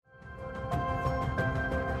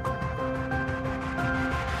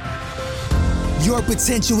Your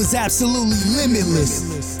potential is absolutely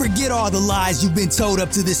limitless. Forget all the lies you've been told up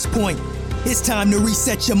to this point. It's time to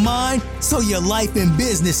reset your mind so your life and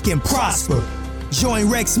business can prosper. Join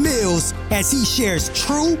Rex Mills as he shares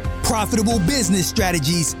true, profitable business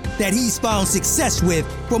strategies that he's found success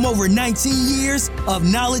with from over 19 years of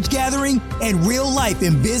knowledge gathering and real life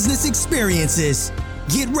and business experiences.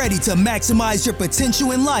 Get ready to maximize your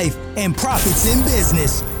potential in life and profits in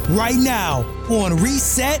business right now on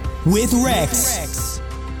Reset with Rex.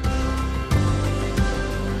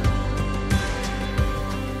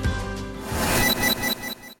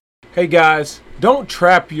 Hey guys, don't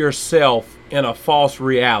trap yourself in a false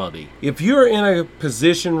reality. If you're in a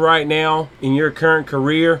position right now in your current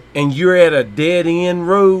career and you're at a dead end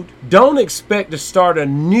road, don't expect to start a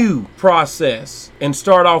new process and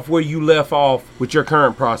start off where you left off with your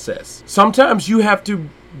current process. Sometimes you have to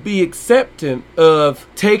be accepting of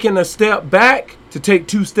taking a step back to take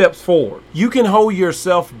 2 steps forward. You can hold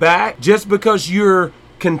yourself back just because you're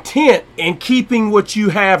content in keeping what you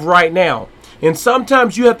have right now. And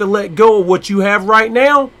sometimes you have to let go of what you have right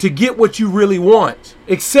now to get what you really want.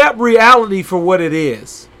 Accept reality for what it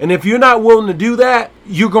is. And if you're not willing to do that,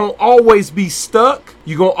 you're going to always be stuck.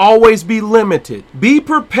 You're going to always be limited. Be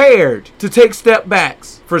prepared to take step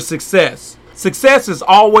backs for success. Success is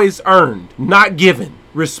always earned, not given.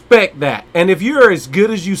 Respect that. And if you're as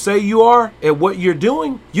good as you say you are at what you're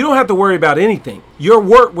doing, you don't have to worry about anything. Your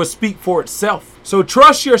work will speak for itself. So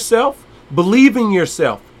trust yourself, believe in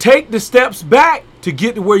yourself. Take the steps back to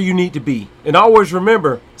get to where you need to be. And always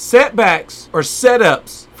remember, setbacks are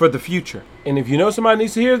setups for the future. And if you know somebody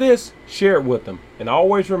needs to hear this, share it with them. And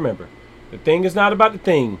always remember, the thing is not about the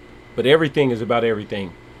thing, but everything is about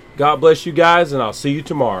everything. God bless you guys, and I'll see you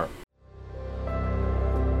tomorrow.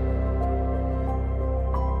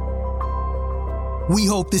 We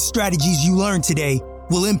hope the strategies you learned today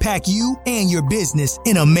will impact you and your business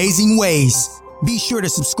in amazing ways. Be sure to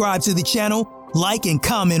subscribe to the channel, like and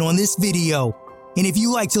comment on this video. And if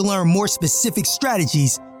you like to learn more specific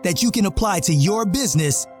strategies that you can apply to your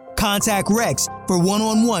business, contact Rex for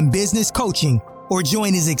one-on-one business coaching or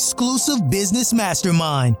join his exclusive business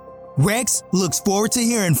mastermind. Rex looks forward to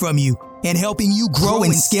hearing from you and helping you grow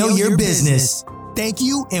and scale your business. Thank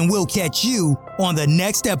you, and we'll catch you on the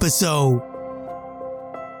next episode.